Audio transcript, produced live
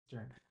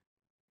Sure.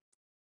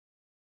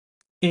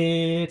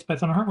 It's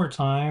Python hardware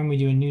time. We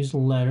do a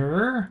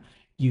newsletter.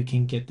 You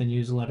can get the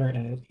newsletter at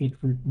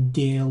Adafruit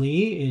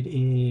Daily. It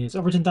is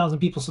over 10,000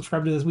 people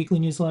subscribe to this weekly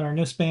newsletter.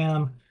 No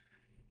spam,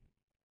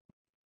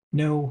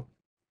 no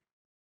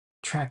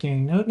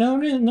tracking,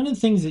 none of the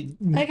things that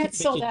I got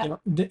sold out.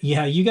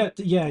 Yeah, you got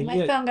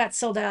My phone got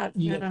sold out.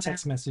 you I got don't know.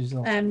 text messages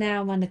all the I'm time.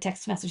 now on the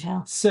text message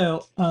hell.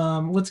 So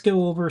let's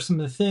go over some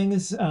of the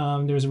things.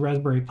 There's a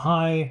Raspberry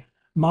Pi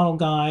model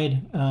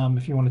guide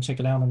if you want to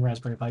check it out on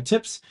Raspberry Pi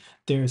Tips.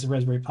 There's a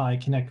Raspberry Pi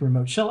Connect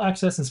remote shell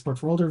access and support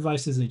for older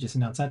devices. They just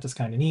announced that. That's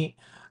kind of neat.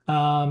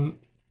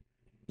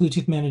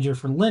 Bluetooth manager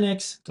for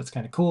Linux. That's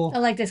kind of cool. I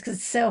like this because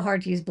it's so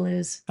hard to use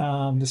blues.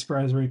 This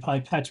Raspberry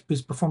Pi patch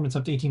boosts performance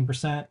up to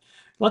 18%.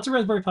 Lots of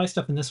Raspberry Pi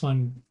stuff in this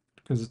one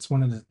because it's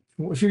one of the.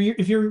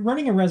 If you're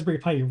running a Raspberry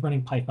Pi, you're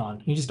running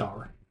Python. You just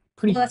are.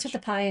 Pretty Well, that's much.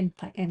 what the Pi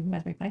and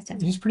Raspberry Pi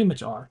stands You for. just pretty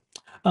much are.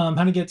 How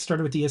to get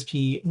started with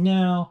DSP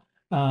now.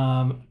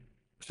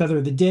 Feather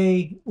of the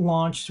Day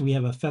launched. We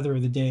have a Feather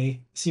of the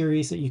Day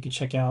series that you can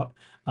check out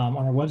on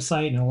our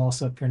website, and it'll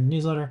also appear in the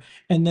newsletter.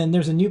 And then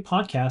there's a new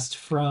podcast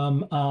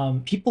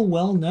from people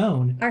well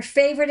known. Our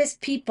favoriteest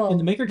people. In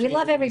the maker we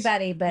love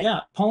everybody, but yeah,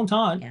 Paul and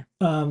Todd.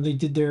 Yeah. They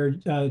did their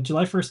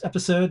July 1st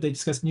episode. They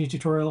discussed a new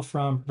tutorial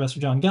from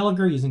Professor John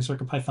Gallagher using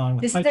CircuitPython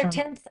with this PyCharm. is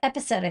their 10th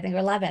episode, I think, or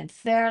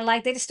 11th. They're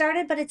like they just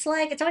started, but it's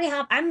like it's already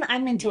hot.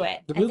 I'm into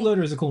it. The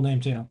Bootloader is a cool name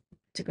too.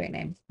 It's a great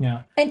name.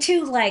 Yeah. And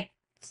two like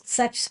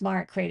such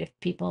smart, creative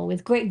people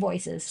with great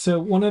voices. So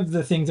one of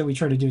the things that we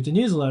try to do with the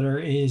newsletter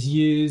is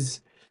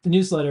use the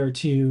newsletter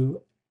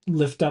to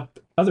lift up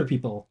other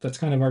people. That's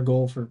kind of our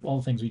goal for all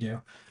the things we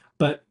do.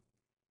 But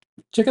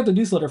check out the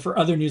newsletter for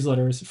other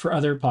newsletters, for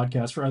other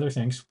podcasts, for other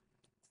things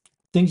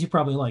you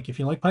probably like. If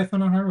you like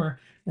Python on hardware,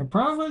 you're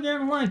probably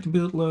going to like the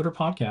Bootloader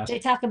podcast. They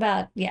talk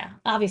about,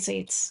 obviously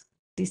it's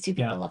these two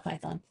people love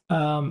Python.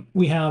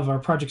 We have our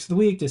projects of the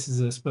week. This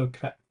is a Spoke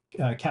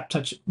Cap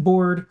Touch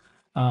board.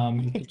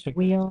 You can check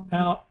Wheel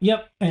out.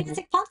 Yep. And it's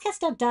like podcasts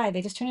don't die.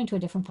 They just turn into a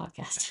different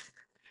podcast.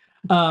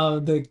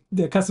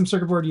 The custom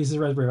circuit board uses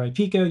Raspberry Pi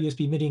Pico,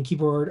 USB, MIDI, and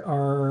keyboard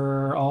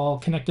are all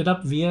connected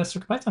up via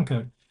CircuitPython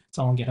code. It's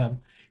all on GitHub.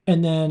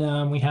 And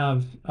then we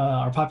have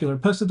our popular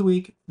post of the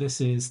week.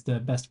 This is the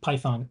best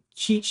Python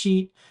cheat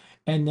sheet.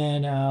 And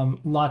then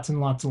lots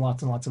and lots and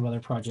lots and lots of other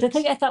projects. The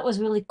thing I thought was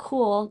really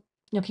cool.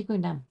 No, keep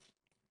going down.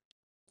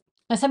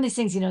 Now, some of these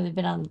things, they've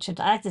been on the chip.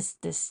 I like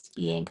this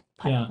e-ink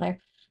Python player.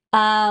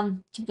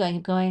 Keep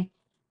going.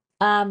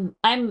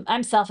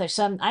 I'm selfish,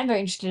 so I'm very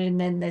interested in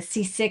then the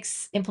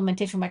C6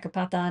 implementation of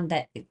MicroPython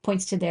that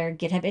points to their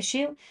GitHub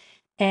issue,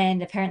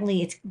 and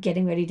apparently it's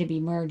getting ready to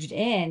be merged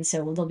in. So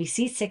there'll be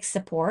C6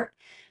 support.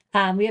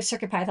 We have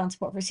CircuitPython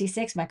support for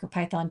C6,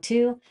 MicroPython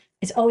 2.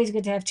 It's always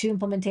good to have two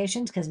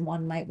implementations because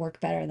one might work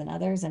better than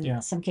others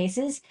in some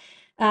cases.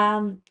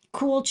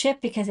 Cool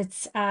chip because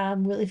it's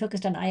really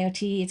focused on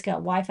IoT. It's got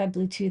Wi-Fi,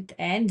 Bluetooth,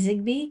 and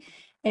Zigbee,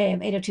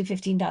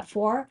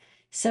 802.15.4.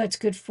 So it's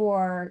good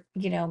for,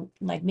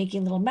 like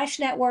making little mesh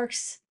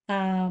networks,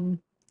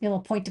 little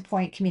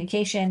point-to-point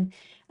communication.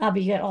 But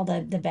you get all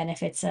the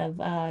benefits of,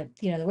 the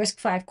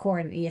RISC-V core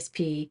and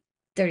ESP32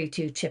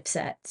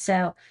 chipset.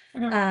 So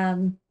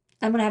I'm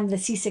going to have the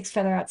C6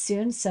 Feather out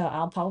soon. So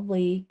I'll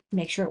probably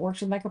make sure it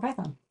works with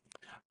MicroPython.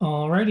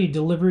 Alrighty,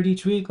 delivered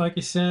each week, like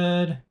I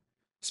said.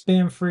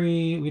 Spam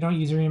free. We don't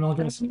use your email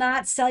address.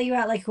 Not sell you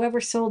out like whoever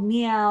sold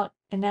me out.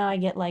 And now I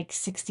get like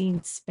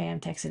 16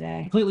 spam texts a day.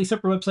 Completely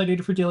separate website,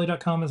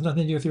 adafruitdaily.com has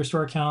nothing to do with your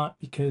store account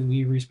because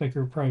we respect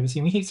your privacy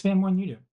and we hate spam more than you do.